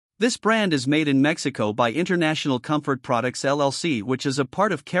This brand is made in Mexico by International Comfort Products LLC, which is a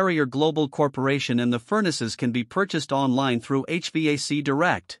part of Carrier Global Corporation, and the furnaces can be purchased online through HVAC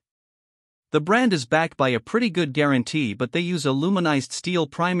Direct. The brand is backed by a pretty good guarantee, but they use aluminized steel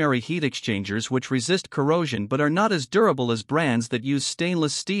primary heat exchangers which resist corrosion but are not as durable as brands that use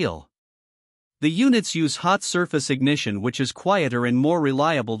stainless steel. The units use hot surface ignition, which is quieter and more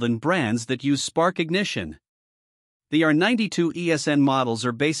reliable than brands that use spark ignition. The R92ESN models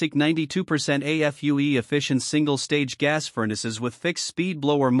are basic 92% AFUE efficient single-stage gas furnaces with fixed-speed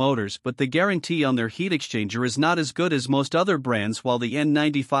blower motors, but the guarantee on their heat exchanger is not as good as most other brands, while the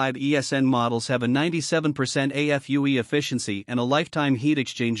N95ESN models have a 97% AFUE efficiency and a lifetime heat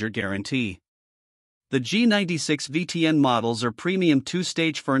exchanger guarantee. The G96CTN models are premium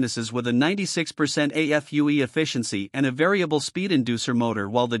two-stage furnaces with a 96% AFUE efficiency and a variable speed inducer motor,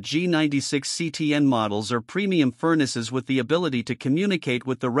 while the G96CTN models are premium furnaces with the ability to communicate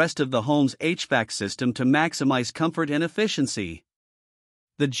with the rest of the home's HVAC system to maximize comfort and efficiency.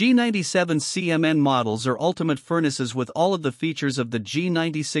 The G97CMN models are ultimate furnaces with all of the features of the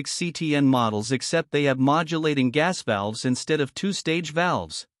G96CTN models, except they have modulating gas valves instead of two-stage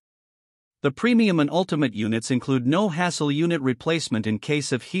valves. The premium and ultimate units include no-hassle unit replacement in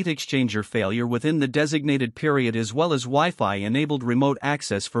case of heat exchanger failure within the designated period, as well as Wi-Fi-enabled remote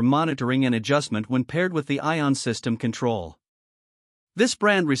access for monitoring and adjustment when paired with the Ion system control. This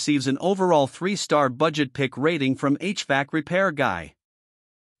brand receives an overall 3-star budget pick rating from HvacRepairGuy.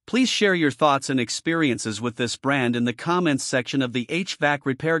 Please share your thoughts and experiences with this brand in the comments section of the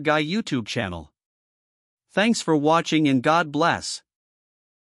HvacRepairGuy YouTube channel. Thanks for watching and God bless.